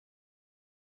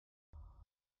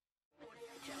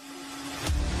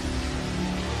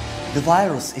The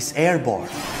virus is airborne.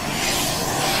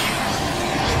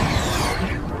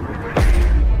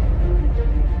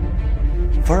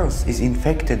 First is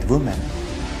infected women,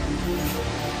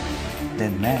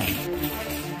 then men.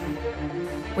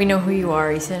 We know who you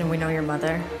are, Ethan, and we know your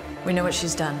mother. We know what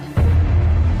she's done.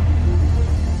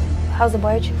 How's the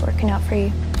biochip working out for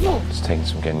you? It's taking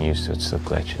some getting used to. It's still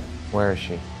glitching. Where is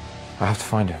she? I have to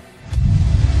find her.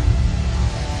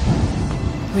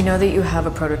 We know that you have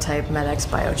a prototype MedX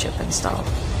biochip installed.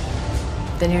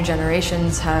 The new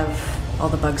generations have all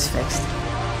the bugs fixed.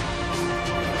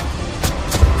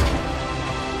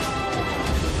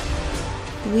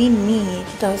 We need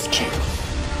those chips.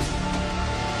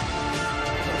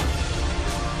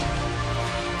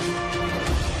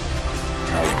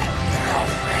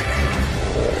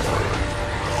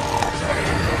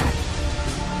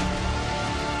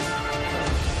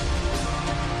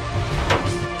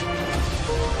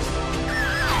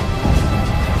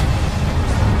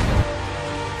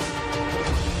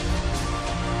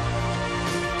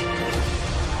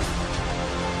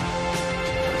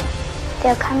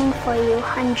 They're coming for you,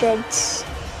 hundreds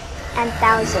and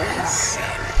thousands.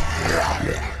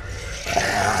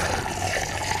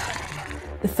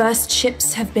 The first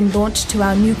ships have been launched to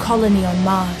our new colony on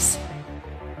Mars.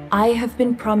 I have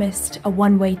been promised a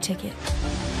one-way ticket.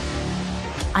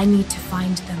 I need to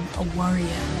find them a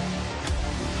warrior,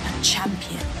 a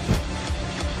champion.